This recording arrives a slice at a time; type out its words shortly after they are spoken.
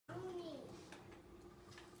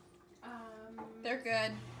They're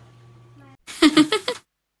good.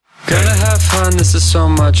 Gonna have fun, this is so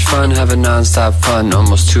much fun. Having non-stop fun,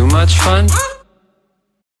 almost too much fun.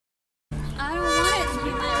 I don't want it to be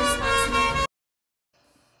my responsibility.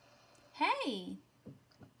 Hey.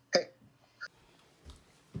 Hey.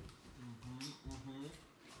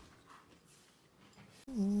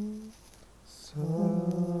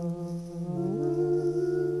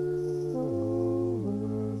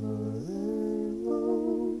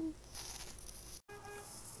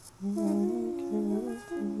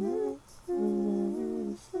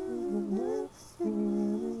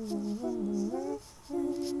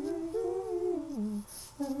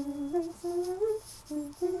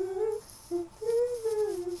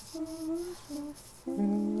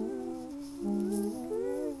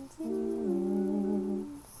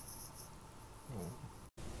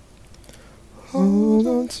 Hold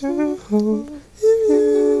on to hope if you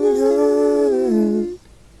got it.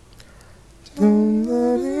 Don't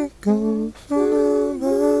let it go for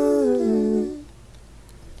nobody.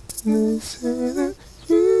 They say that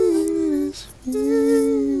dreaming is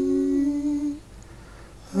free.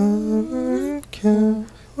 I wouldn't care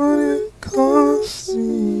what it costs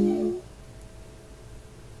me.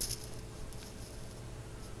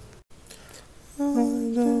 I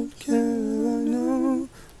don't care, I know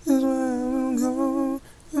is where I will go.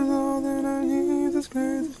 Cause all that I need is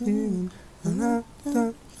crazy feeling. Wrapped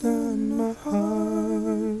up in my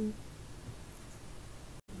heart.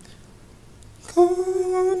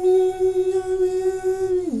 Call me, I will,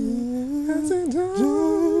 as I don't hear.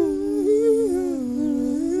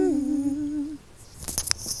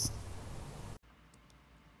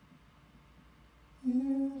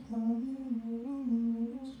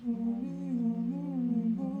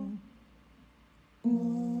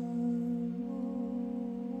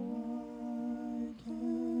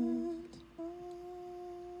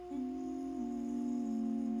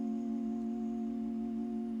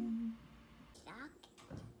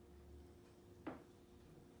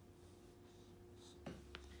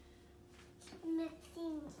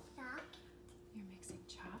 You You're mixing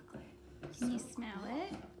chocolate. Can you smell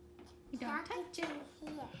it? You don't touch it.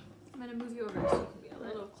 I'm going to move you over so you can be a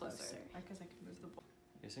little closer. Because I can move the bowl.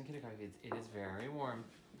 Yes, in kindergarten, it is very warm.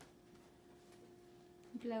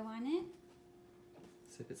 Blow on it.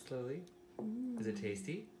 Sip it slowly. Is it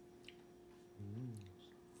tasty?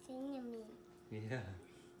 Cinnamon. Yeah.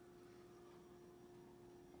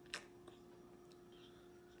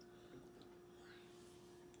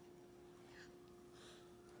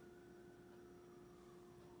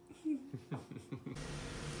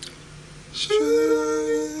 Should I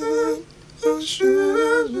give up, or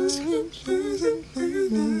should I just keep chasing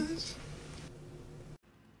things?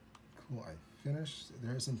 Cool, I finished.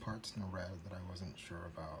 There are some parts in the red that I wasn't sure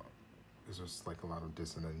about. There's just like a lot of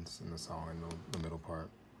dissonance in the song in the middle part.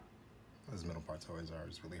 As middle parts always are,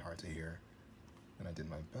 it's really hard to hear. And I did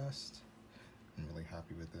my best. I'm really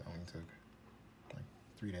happy with it. Only took like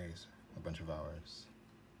 3 days, a bunch of hours.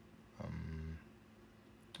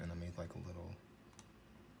 And I made like a little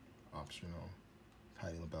optional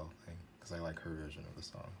Patti LaBelle thing because I like her version of the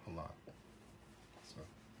song a lot. So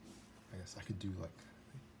I guess I could do like,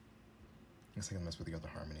 I guess I can mess with the other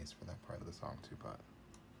harmonies for that part of the song too, but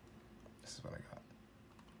this is what I got.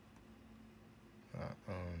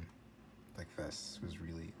 Like this was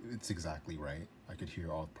really, it's exactly right. I could hear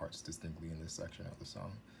all parts distinctly in this section of the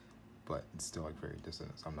song, but it's still like very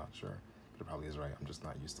dissonant, so I'm not sure. But it probably is right. I'm just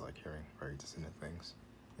not used to like hearing very dissonant things.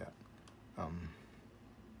 Yeah.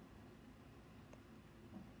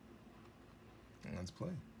 And let's play.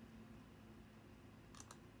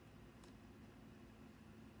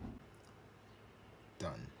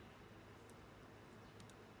 Done.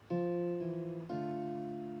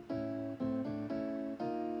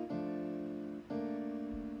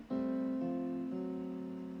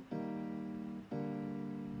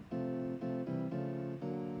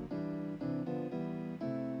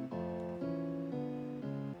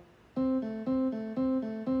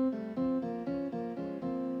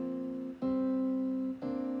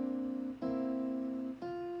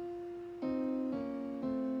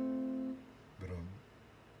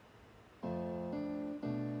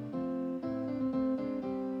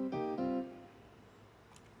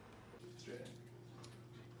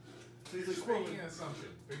 So he's like, Just making an assumption.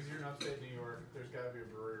 Because you're in upstate New York, there's got to be a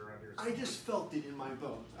brewery around here. I just felt it in my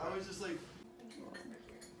bones. I was just like,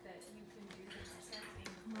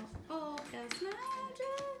 Oh, that's magic.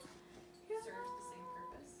 Serves the same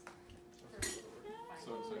purpose.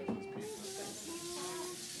 So excited for this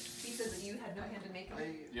pizza. He says that you had no hand to make them.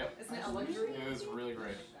 Yep. Isn't it a luxury? It is really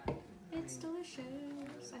great. It's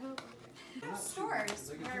delicious. I hope.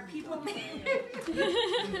 Stores where people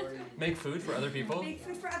Make food for other people? make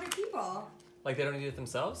food for other people. Like they don't eat it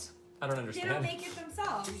themselves? I don't They understand. don't make it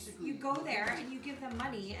themselves. You go there and you give them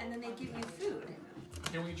money and then they give you food.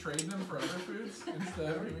 Can we trade them for other foods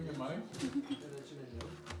instead of giving them money?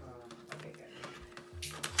 Okay,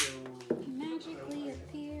 good. Magically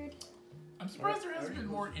appeared. I'm surprised there hasn't been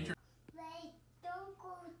more inter. Wait, don't go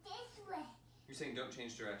this way. You're saying don't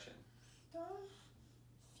change direction. Don't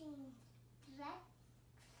sing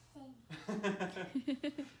direction.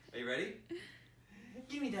 Are you ready?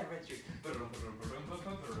 Give me that red shirt.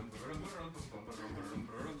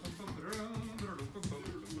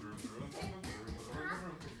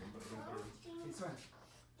 It's fine.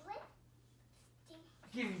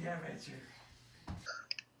 Give me that red shirt.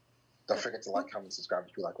 Don't forget to like, comment, subscribe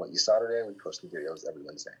if you like what you saw today. We post new videos every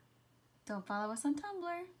Wednesday. Don't follow us on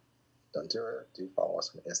Tumblr. Don't do it. Do follow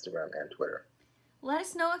us on Instagram and Twitter. Let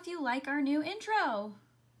us know if you like our new intro.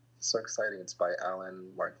 It's so exciting. It's by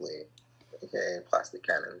Alan Markley, aka Plastic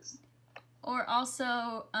Cannons. Or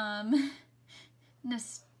also,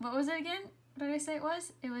 what was it again? What did I say it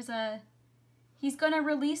was? It was he's gonna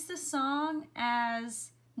release the song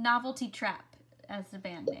as Novelty Trap as the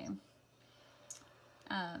band name.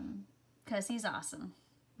 Cause he's awesome.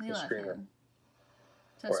 We love him.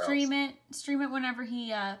 So stream it whenever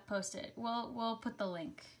he posts it. We'll put the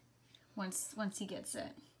link once he gets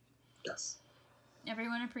it. Yes.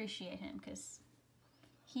 Everyone appreciate him because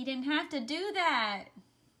he didn't have to do that.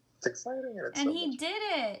 It's exciting and it's And so he much, did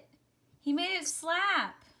it. He made it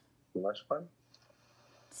slap. too much fun.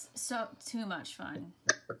 So too much fun.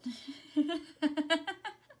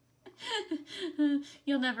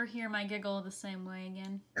 You'll never hear my giggle the same way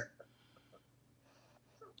again.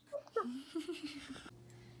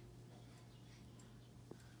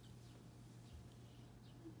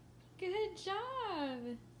 Good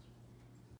job.